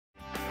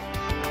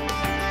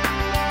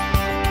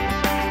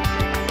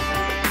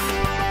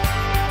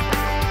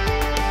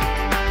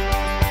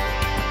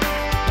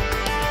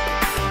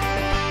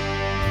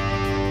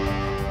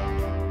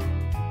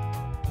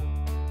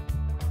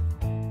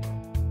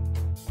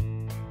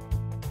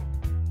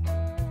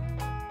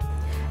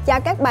Chào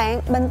các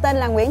bạn, mình tên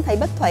là Nguyễn Thị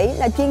Bích Thủy,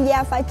 là chuyên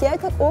gia pha chế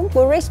thức uống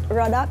của Rich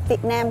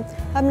Việt Nam.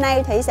 Hôm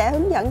nay Thủy sẽ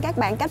hướng dẫn các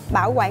bạn cách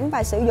bảo quản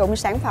và sử dụng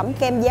sản phẩm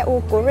kem Ya-ua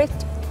của Rich.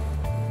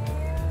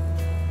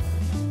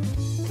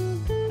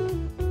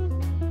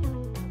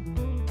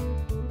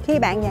 Khi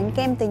bạn nhận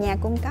kem từ nhà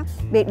cung cấp,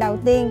 việc đầu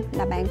tiên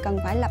là bạn cần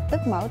phải lập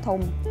tức mở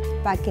thùng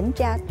và kiểm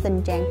tra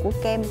tình trạng của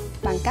kem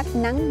bằng cách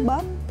nắn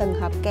bóp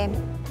từng hộp kem.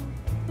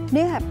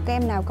 Nếu hộp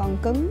kem nào còn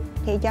cứng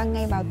thì cho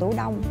ngay vào tủ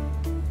đông.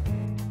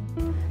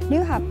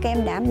 Nếu hộp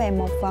kem đã mềm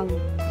một phần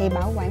thì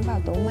bảo quản vào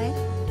tủ mát.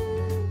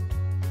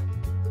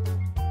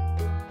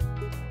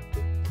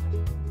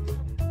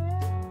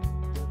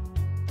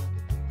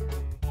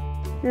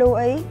 Lưu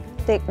ý,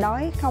 tuyệt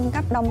đối không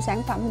cấp đông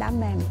sản phẩm đã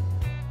mềm.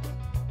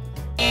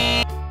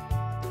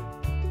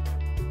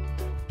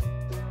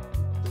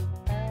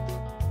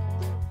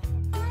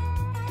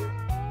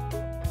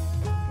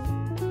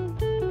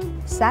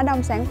 Xả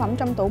đông sản phẩm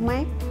trong tủ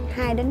mát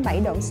 2 đến 7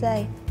 độ C,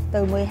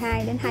 từ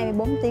 12 đến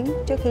 24 tiếng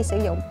trước khi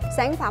sử dụng.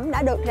 Sản phẩm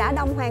đã được rã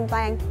đông hoàn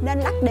toàn nên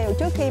lắc đều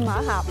trước khi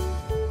mở hộp.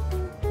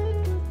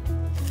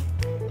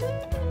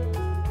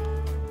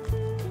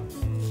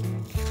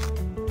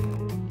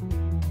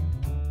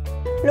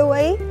 Lưu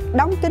ý,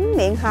 đóng kín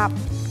miệng hộp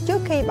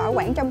trước khi bảo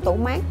quản trong tủ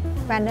mát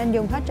và nên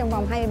dùng hết trong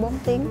vòng 24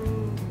 tiếng.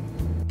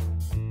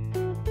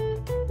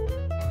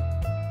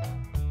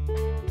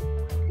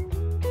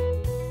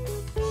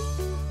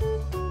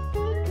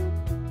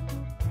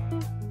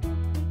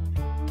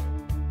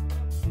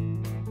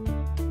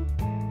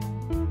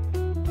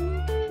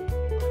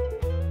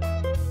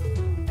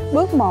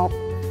 Bước 1.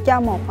 Cho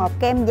một hộp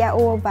kem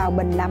Ya-ua vào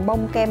bình làm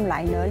bông kem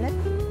loại nửa lít.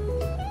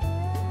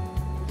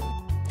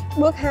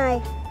 Bước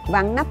 2.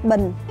 Vặn nắp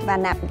bình và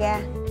nạp ga.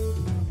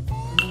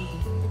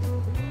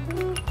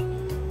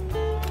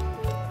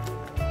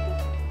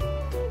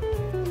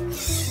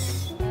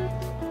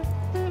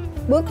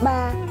 Bước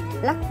 3.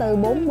 Lắc từ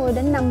 40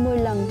 đến 50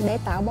 lần để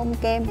tạo bông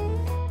kem.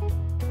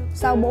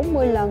 Sau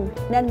 40 lần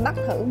nên bắt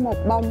thử một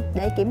bông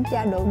để kiểm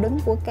tra độ đứng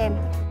của kem.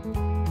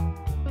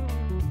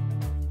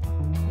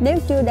 Nếu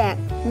chưa đạt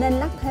nên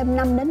lắc thêm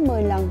 5 đến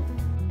 10 lần.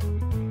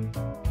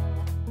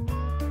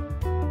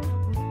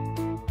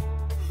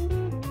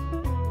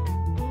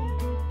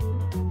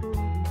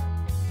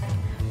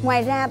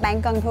 Ngoài ra,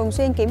 bạn cần thường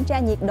xuyên kiểm tra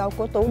nhiệt độ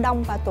của tủ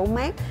đông và tủ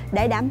mát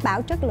để đảm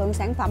bảo chất lượng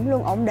sản phẩm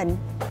luôn ổn định.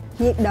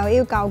 Nhiệt độ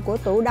yêu cầu của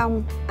tủ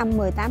đông âm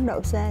 18 độ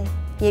C,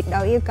 nhiệt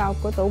độ yêu cầu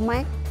của tủ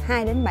mát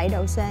 2 đến 7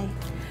 độ C.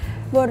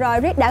 Vừa rồi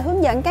Rich đã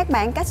hướng dẫn các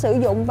bạn cách sử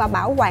dụng và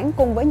bảo quản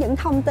cùng với những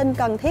thông tin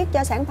cần thiết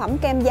cho sản phẩm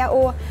kem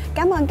Ya-ua.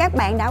 Cảm ơn các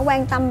bạn đã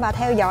quan tâm và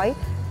theo dõi.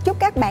 Chúc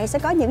các bạn sẽ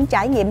có những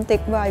trải nghiệm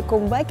tuyệt vời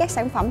cùng với các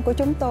sản phẩm của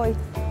chúng tôi.